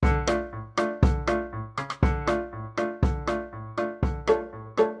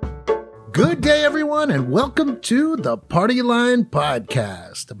Good day, everyone, and welcome to the Party Line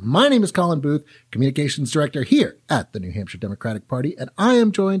Podcast. My name is Colin Booth, Communications Director here at the New Hampshire Democratic Party, and I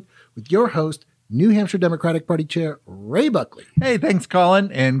am joined with your host, New Hampshire Democratic Party Chair Ray Buckley. Hey, thanks,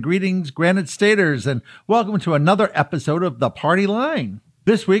 Colin, and greetings, Granite Staters, and welcome to another episode of the Party Line.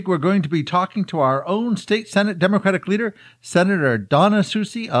 This week, we're going to be talking to our own state Senate Democratic leader, Senator Donna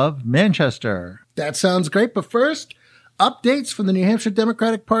Soucy of Manchester. That sounds great, but first, updates from the New Hampshire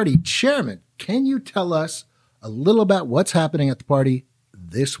Democratic Party. Chairman, can you tell us a little about what's happening at the party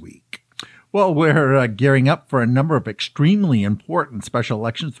this week? Well, we're gearing up for a number of extremely important special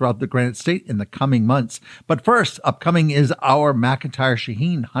elections throughout the Granite State in the coming months. But first, upcoming is our McIntyre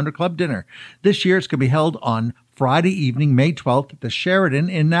Shaheen 100 Club dinner. This year, it's going to be held on Friday evening, May 12th at the Sheridan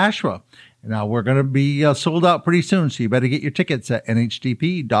in Nashua. Now, we're going to be sold out pretty soon, so you better get your tickets at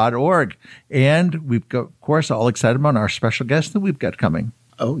NHDP.org. And we've got, of course, all excited about our special guest that we've got coming.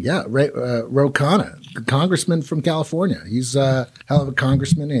 Oh, yeah, Ro Khanna, the congressman from California. He's a hell of a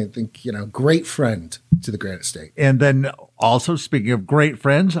congressman, and I think, great friend to the Granite State. And then also, speaking of great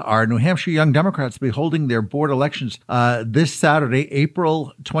friends, our New Hampshire Young Democrats will be holding their board elections this Saturday,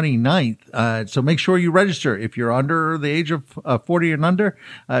 April 29th. So make sure you register. If you're under the age of 40 and under,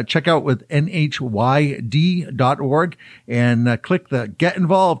 check out with NHYD.org and click the Get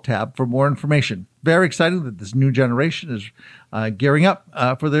Involved tab for more information. Very excited that this new generation is gearing up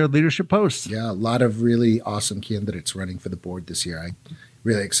for their leadership posts. Yeah, a lot of really awesome candidates running for the board this year. I'm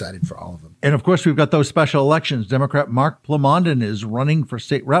really excited for all of them. And of course, we've got those special elections. Democrat Mark Plamondon is running for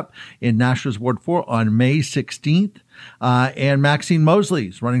state rep in Nashua's Ward 4 on May 16th. And Maxine Mosley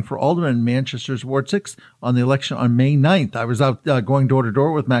is running for alderman in Manchester's Ward 6 on the election on May 9th. I was out going door to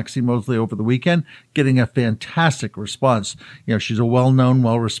door with Maxine Mosley over the weekend, getting a fantastic response. She's a well-known,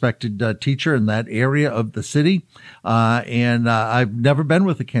 well-respected teacher in that area of the city. And I've never been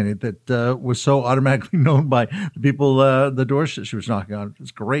with a candidate that was so automatically known by the people, the doors that she was knocking on. It's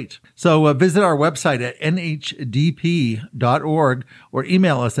great. So visit our website at nhdp.org or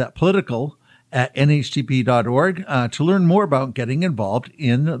email us at political@nhdp.org to learn more about getting involved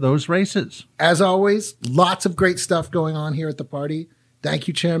in those races. As always, lots of great stuff going on here at the party. Thank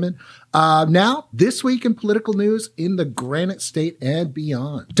you, Chairman. Now, this week in political news in the Granite State and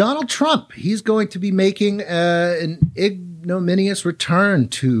beyond. Donald Trump, he's going to be making an ignominious return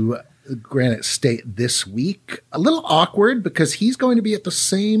to Granite State this week. A little awkward because he's going to be at the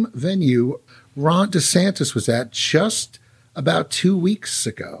same venue Ron DeSantis was at just about 2 weeks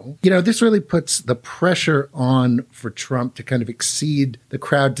ago. This really puts the pressure on for Trump to kind of exceed the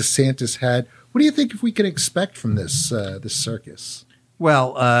crowd DeSantis had. What do you think if we can expect from this circus?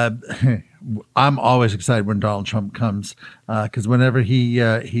 Well, I'm always excited when Donald Trump comes because whenever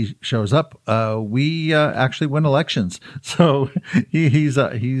he shows up, we actually win elections. So he's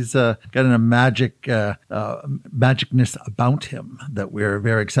got a magicness about him that we're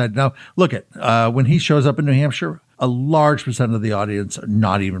very excited. Now, look when he shows up in New Hampshire, a large percent of the audience are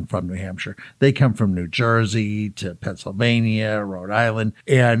not even from New Hampshire. They come from New Jersey to Pennsylvania, Rhode Island.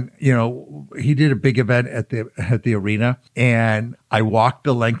 And, he did a big event at the arena, and I walked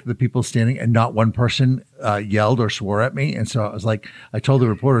the length of the people standing and not one person yelled or swore at me. And so I told the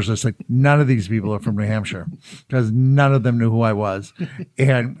reporters, I was like, none of these people are from New Hampshire because none of them knew who I was.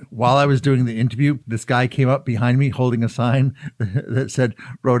 And while I was doing the interview, this guy came up behind me holding a sign that said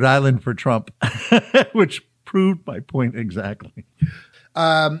Rhode Island for Trump, which proved my point exactly.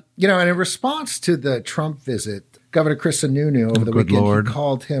 And in response to the Trump visit, Governor Chris Sununu over the weekend, he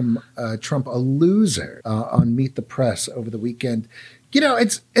called him Trump a loser on Meet the Press over the weekend.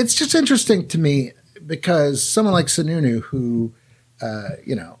 It's just interesting to me because someone like Sununu, who,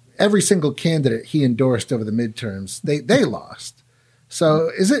 every single candidate he endorsed over the midterms, they lost.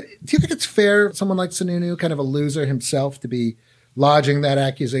 So do you think it's fair, someone like Sununu, kind of a loser himself, to be lodging that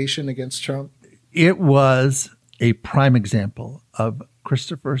accusation against Trump? It was a prime example of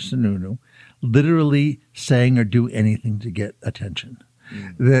Christopher Sununu literally saying or do anything to get attention.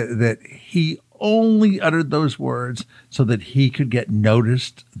 That he only uttered those words so that he could get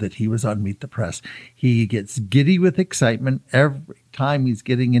noticed that he was on Meet the Press. He gets giddy with excitement every time he's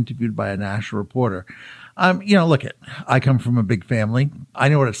getting interviewed by a national reporter. I come from a big family. I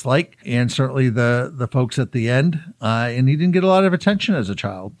know what it's like, and certainly the folks at the end. And he didn't get a lot of attention as a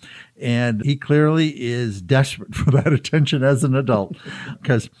child. And he clearly is desperate for that attention as an adult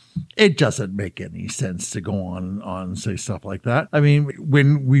because it doesn't make any sense to go on and say stuff like that. I mean,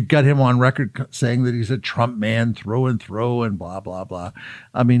 when we've got him on record saying that he's a Trump man through and through and blah, blah, blah.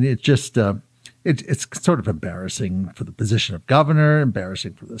 I mean, it just... It's sort of embarrassing for the position of governor,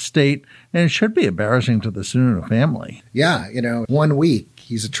 embarrassing for the state, and it should be embarrassing to the Sununu family. Yeah, 1 week,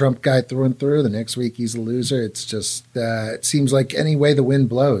 he's a Trump guy through and through. The next week he's a loser. It's just, it seems like any way the wind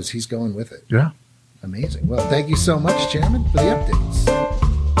blows, he's going with it. Yeah. Amazing. Well, thank you so much, Chairman, for the updates.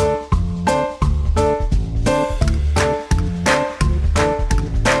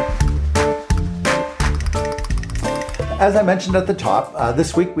 As I mentioned at the top,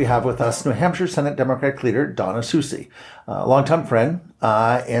 this week we have with us New Hampshire Senate Democratic leader Donna Soucy, a longtime friend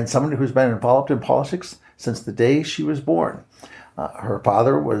and someone who's been involved in politics since the day she was born. Her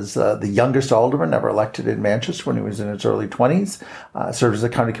father was the youngest alderman ever elected in Manchester when he was in his early 20s, served as a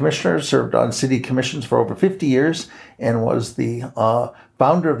county commissioner, served on city commissions for over 50 years, and was the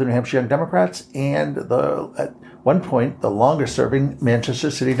founder of the New Hampshire Young Democrats and at one point the longest serving Manchester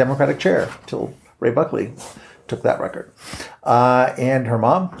City Democratic Chair till Ray Buckley took that record. And her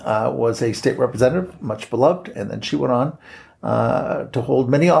mom was a state representative, much beloved, and then she went on to hold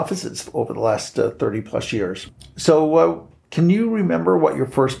many offices over the last 30 plus years. So can you remember what your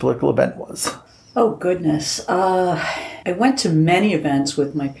first political event was? Oh, goodness. I went to many events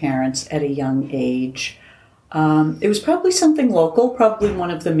with my parents at a young age. It was probably something local, probably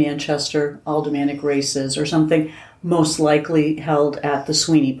one of the Manchester aldermanic races or something, most likely held at the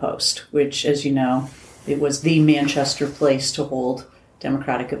Sweeney Post, which, as you know, it was the Manchester place to hold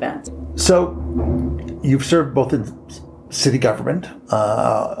Democratic events. So you've served both in city government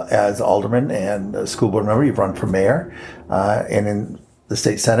as alderman and a school board member. You've run for mayor and in the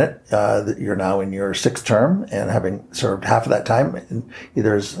state senate. You're now in your sixth term and having served half of that time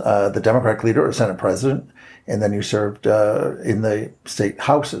either as the Democratic leader or Senate president, and then you served in the state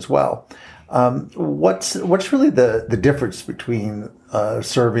house as well. What's really the difference between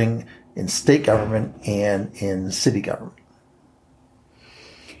serving in state government and in city government?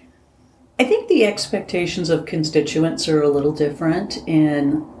 I think the expectations of constituents are a little different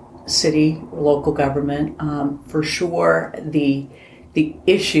in city, local government. For sure, the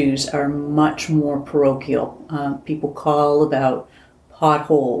issues are much more parochial. People call about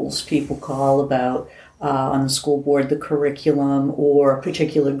potholes. People call about, on the school board, the curriculum or a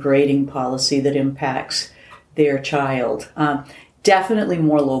particular grading policy that impacts their child. Definitely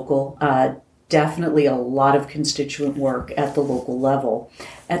more local, definitely a lot of constituent work at the local level.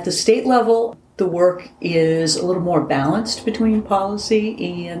 At the state level, the work is a little more balanced between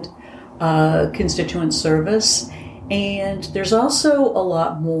policy and constituent service. And there's also a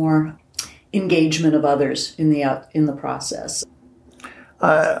lot more engagement of others in the process.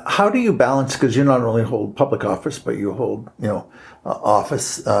 How do you balance, because you not only hold public office, but you hold,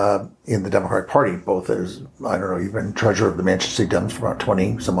 office in the Democratic Party, both as, you've been treasurer of the Manchester City Dems for about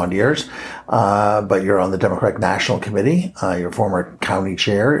 20 some odd years, but you're on the Democratic National Committee, you're former county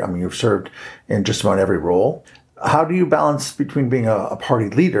chair. You've served in just about every role. How do you balance between being a party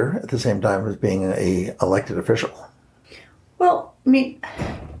leader at the same time as being an elected official? Well,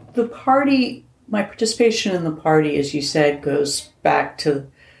 the party, my participation in the party, as you said, goes back to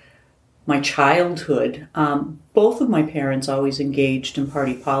my childhood. Both of my parents always engaged in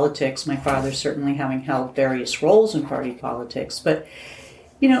party politics, my father certainly having held various roles in party politics. But,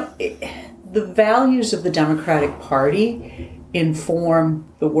 the values of the Democratic Party inform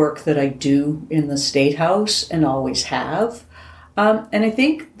the work that I do in the State House and always have. And I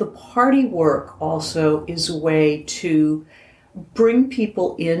think the party work also is a way to bring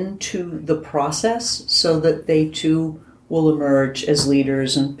people into the process so that they too will emerge as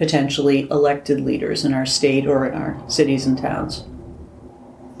leaders and potentially elected leaders in our state or in our cities and towns.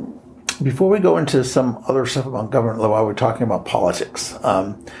 Before we go into some other stuff about government, while we're talking about politics,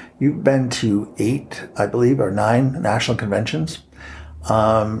 you've been to 8, I believe, or 9 national conventions.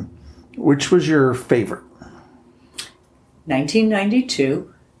 Which was your favorite?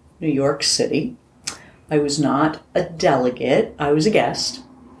 1992, New York City. I was not a delegate, I was a guest.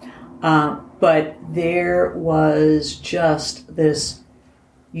 But there was just this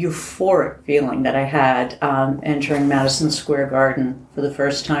euphoric feeling that I had entering Madison Square Garden for the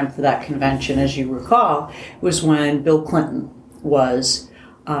first time for that convention. As you recall, was when Bill Clinton was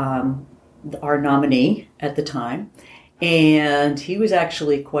our nominee at the time, and he was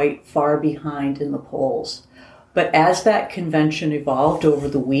actually quite far behind in the polls. But as that convention evolved over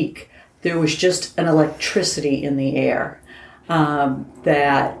the week, there was just an electricity in the air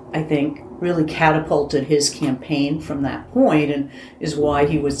that I think really catapulted his campaign from that point and is why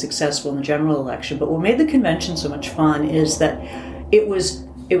he was successful in the general election. But what made the convention so much fun is that it was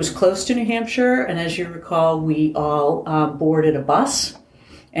close to New Hampshire, and as you recall, we all boarded a bus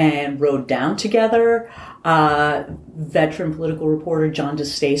and rode down together. Veteran political reporter John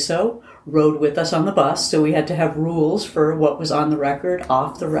DeStaso rode with us on the bus, so we had to have rules for what was on the record,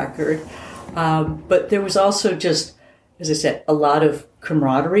 off the record. But there was also just, as I said, a lot of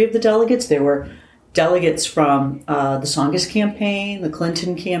camaraderie of the delegates. There were delegates from the Tsongas campaign, the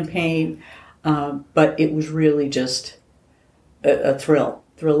Clinton campaign, but it was really just a thrill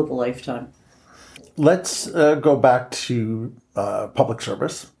of a lifetime. Let's go back to public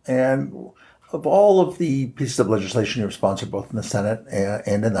service. And of all of the pieces of legislation you've sponsored, both in the Senate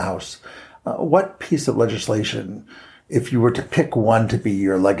and in the House, what piece of legislation, if you were to pick one to be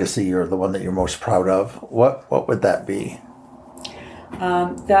your legacy or the one that you're most proud of, what would that be?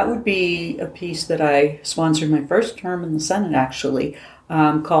 That would be a piece that I sponsored my first term in the Senate, actually,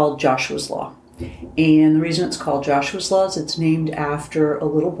 called Joshua's Law. And the reason it's called Joshua's Law is it's named after a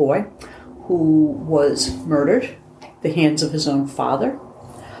little boy who was murdered at the hands of his own father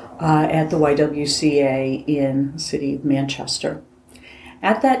at the YWCA in the city of Manchester.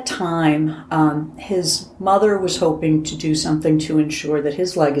 At that time, his mother was hoping to do something to ensure that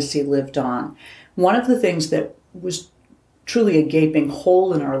his legacy lived on. One of the things that was truly a gaping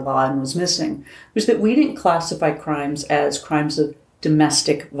hole in our law and was missing was that we didn't classify crimes as crimes of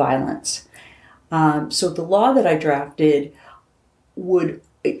domestic violence. So the law that I drafted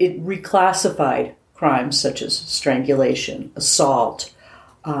it reclassified crimes such as strangulation, assault,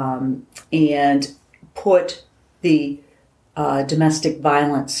 and put the domestic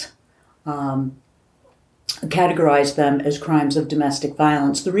violence, categorized them as crimes of domestic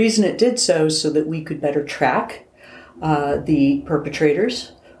violence. The reason it did so that we could better track the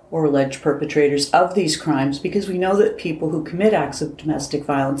perpetrators or alleged perpetrators of these crimes, because we know that people who commit acts of domestic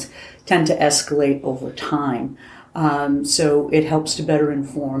violence tend to escalate over time. So it helps to better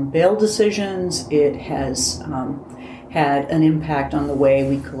inform bail decisions. It has had an impact on the way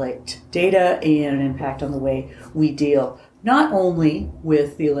we collect data and an impact on the way we deal not only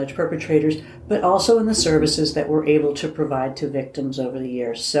with the alleged perpetrators, but also in the services that we're able to provide to victims over the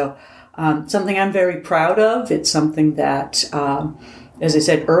years. So something I'm very proud of. It's something that, as I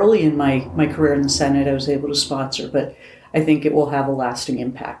said, early in my career in the Senate, I was able to sponsor, but I think it will have a lasting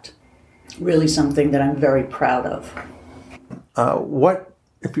impact. Really something that I'm very proud of. What,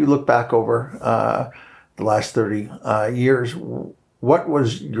 if you look back over the last 30 years, what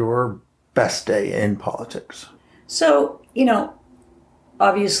was your best day in politics? So,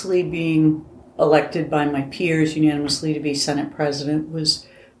 obviously being elected by my peers unanimously to be Senate President was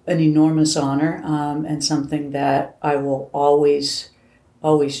an enormous honor and something that I will always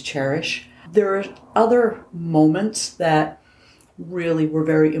cherish. There are other moments that really were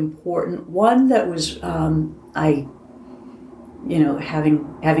very important. One that was,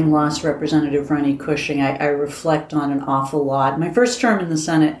 having lost Representative Rennie Cushing, I reflect on an awful lot. My first term in the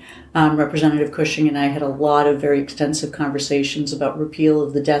Senate, Representative Cushing and I had a lot of very extensive conversations about repeal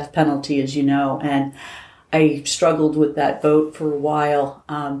of the death penalty, as you know, and I struggled with that vote for a while.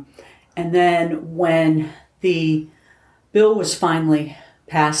 And then when the bill was finally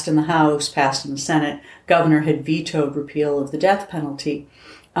passed in the House, passed in the Senate, Governor had vetoed repeal of the death penalty.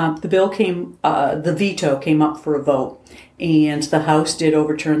 The veto came up for a vote, and the House did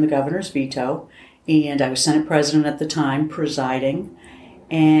overturn the governor's veto, and I was Senate President at the time, presiding,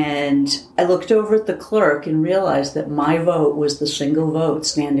 and I looked over at the clerk and realized that my vote was the single vote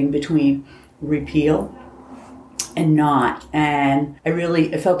standing between repeal and not, and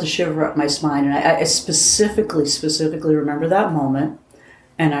I felt a shiver up my spine, and I specifically remember that moment,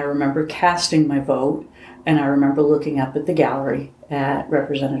 and I remember casting my vote, and I remember looking up at the gallery at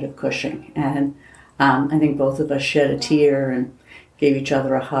Representative Cushing, and I think both of us shed a tear and gave each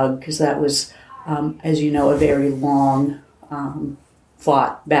other a hug, because that was, as you know, a very long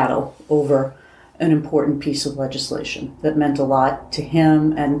fought battle over an important piece of legislation that meant a lot to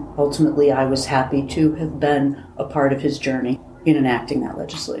him, and ultimately I was happy to have been a part of his journey in enacting that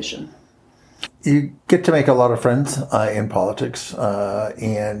legislation. You get to make a lot of friends in politics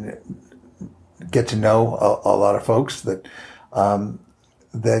and get to know a lot of folks that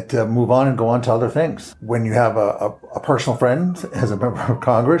move on and go on to other things. When you have a personal friend as a member of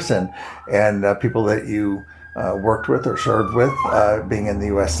Congress and people that you worked with or served with being in the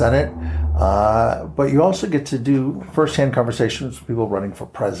U.S. Senate, but you also get to do firsthand conversations with people running for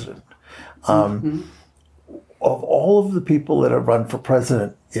president. Of all of the people that have run for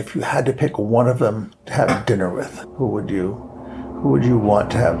president, if you had to pick one of them to have dinner with, who would you want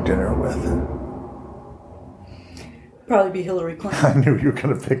to have dinner with? Probably be Hillary Clinton. I knew you were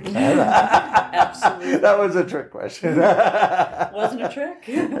going to pick that. Absolutely. That was a trick question. Wasn't a trick?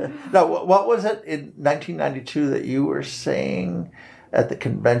 No, what was it in 1992 that you were saying at the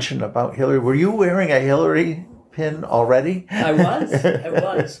convention about Hillary? Were you wearing a Hillary pin already? I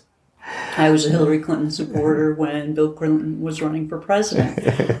was. I was a Hillary Clinton supporter when Bill Clinton was running for president.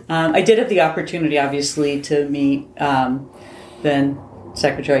 I did have the opportunity, obviously, to meet then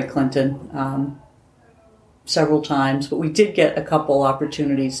Secretary Clinton several times, but we did get a couple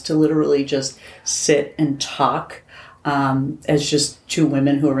opportunities to literally just sit and talk as just two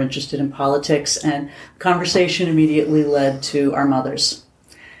women who are interested in politics. And conversation immediately led to our mothers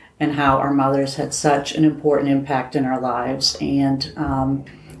and how our mothers had such an important impact in our lives, and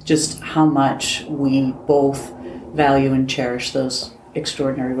just how much we both value and cherish those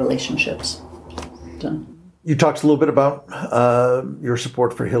extraordinary relationships. So. You talked a little bit about your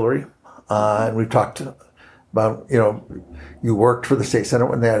support for Hillary, and we've talked about, you worked for the state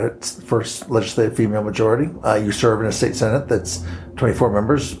Senate when they had its first legislative female majority. You serve in a state Senate that's 24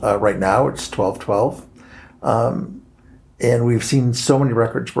 members. Right now it's 12-12. And we've seen so many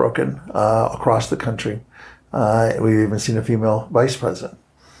records broken across the country. We've even seen a female vice president.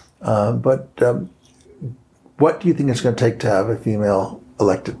 But what do you think it's going to take to have a female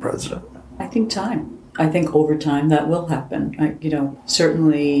elected president? I think time. I think over time that will happen.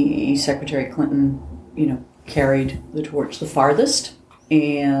 Certainly Secretary Clinton, carried the torch the farthest.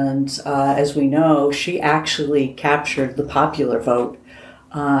 And as we know, she actually captured the popular vote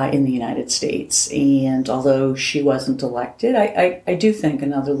in the United States. And although she wasn't elected, I do think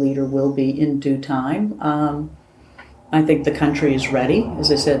another leader will be in due time. I think the country is ready.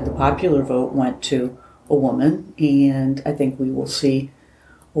 As I said, the popular vote went to a woman, and I think we will see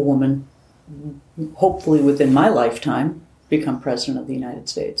a woman, hopefully within my lifetime, become president of the United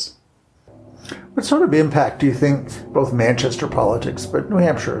States. What sort of impact do you think both Manchester politics, but New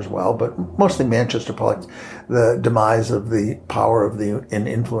Hampshire as well, but mostly Manchester politics, the demise of the power of and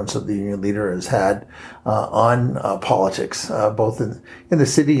influence of the union leader has had on politics, both in the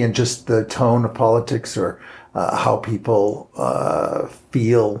city and just the tone of politics, or how people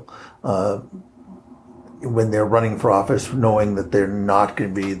feel when they're running for office, knowing that they're not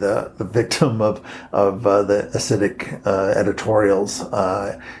going to be the victim of the acidic editorials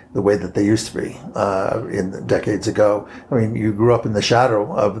the way that they used to be in decades ago. I mean, you grew up in the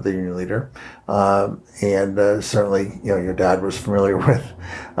shadow of the union leader, and certainly, your dad was familiar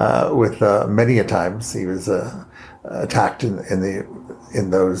with many a times he was attacked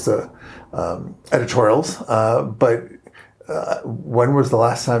in those editorials, but. When was the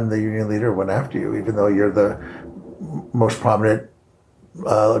last time the union leader went after you, even though you're the most prominent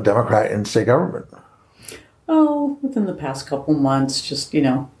Democrat in state government? Oh, within the past couple months, just,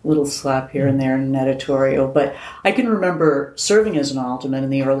 little slap here and there in an editorial. But I can remember serving as an alderman in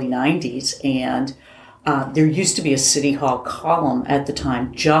the early 90s, and there used to be a City Hall column at the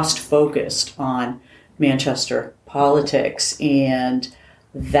time just focused on Manchester politics, and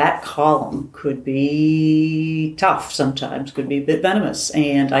that column could be tough sometimes, could be a bit venomous.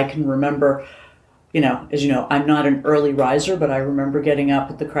 And I can remember, as you know, I'm not an early riser, but I remember getting up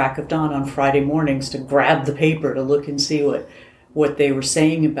at the crack of dawn on Friday mornings to grab the paper to look and see what they were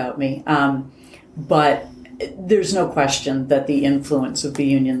saying about me. But there's no question that the influence of the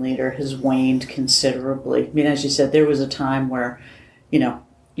union leader has waned considerably. I mean, as you said, there was a time where,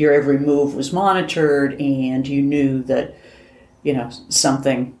 your every move was monitored, and you knew that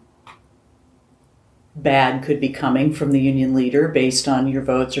something bad could be coming from the union leader based on your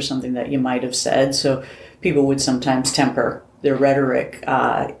votes or something that you might have said. So people would sometimes temper their rhetoric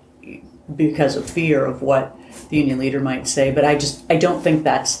because of fear of what the union leader might say. But I don't think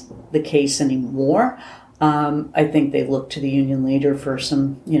that's the case anymore. I think they look to the union leader for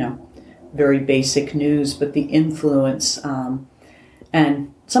some, very basic news, but the influence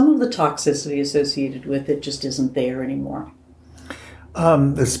and some of the toxicity associated with it just isn't there anymore.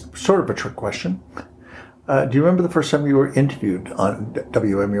 It's sort of a trick question. Do you remember the first time you were interviewed on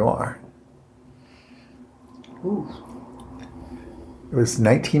WMUR? Ooh. It was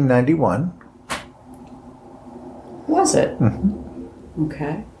 1991. Was it? Mm-hmm.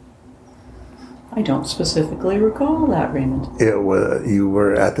 Okay. I don't specifically recall that, Raymond. You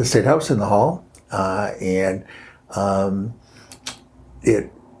were at the State House in the hall, and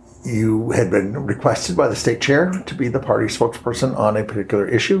you had been requested by the state chair to be the party spokesperson on a particular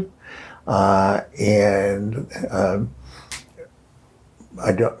issue, and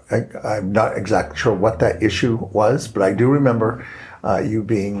I'm not exactly sure what that issue was, but I do remember you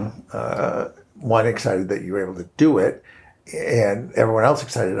being excited that you were able to do it, and everyone else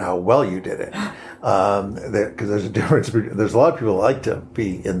excited how well you did it. Because there's a difference. There's a lot of people who like to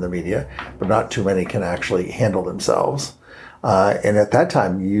be in the media, but not too many can actually handle themselves. And at that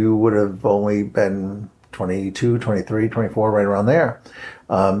time, you would have only been 22, 23, 24, right around there.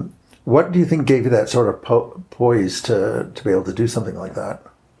 What do you think gave you that sort of poise to be able to do something like that?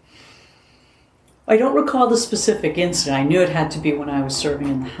 I don't recall the specific incident. I knew it had to be when I was serving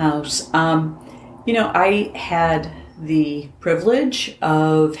in the House. I had the privilege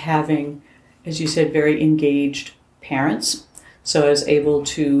of having, as you said, very engaged parents. So I was able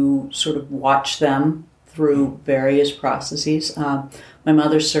to sort of watch them through various processes. My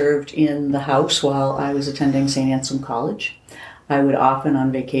mother served in the House while I was attending St. Anselm College. I would often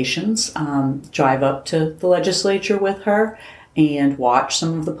on vacations drive up to the legislature with her and watch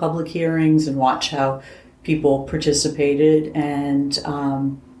some of the public hearings and watch how people participated and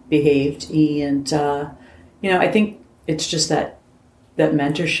behaved. And, I think it's just that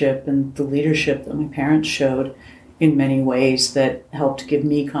mentorship and the leadership that my parents showed in many ways that helped give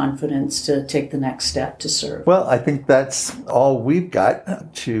me confidence to take the next step to serve. Well, I think that's all we've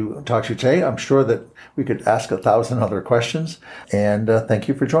got to talk to you today. I'm sure that we could ask 1,000 other questions. And thank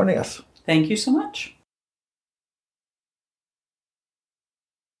you for joining us. Thank you so much.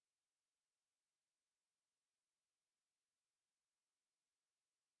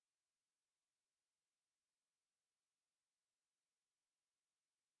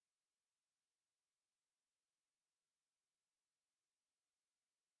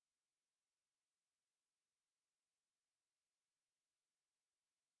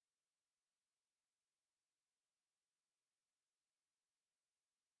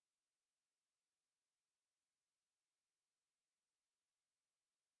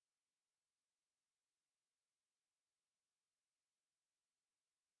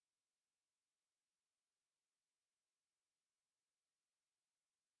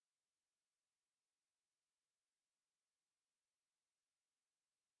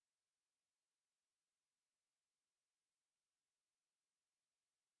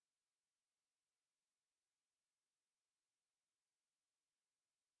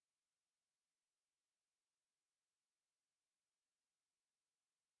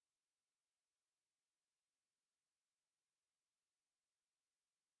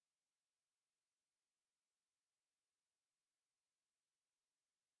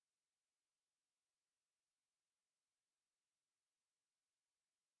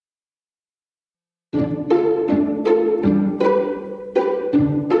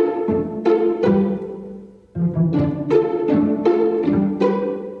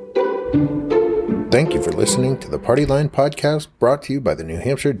 Thank you for listening to the Party Line Podcast, brought to you by the New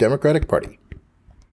Hampshire Democratic Party.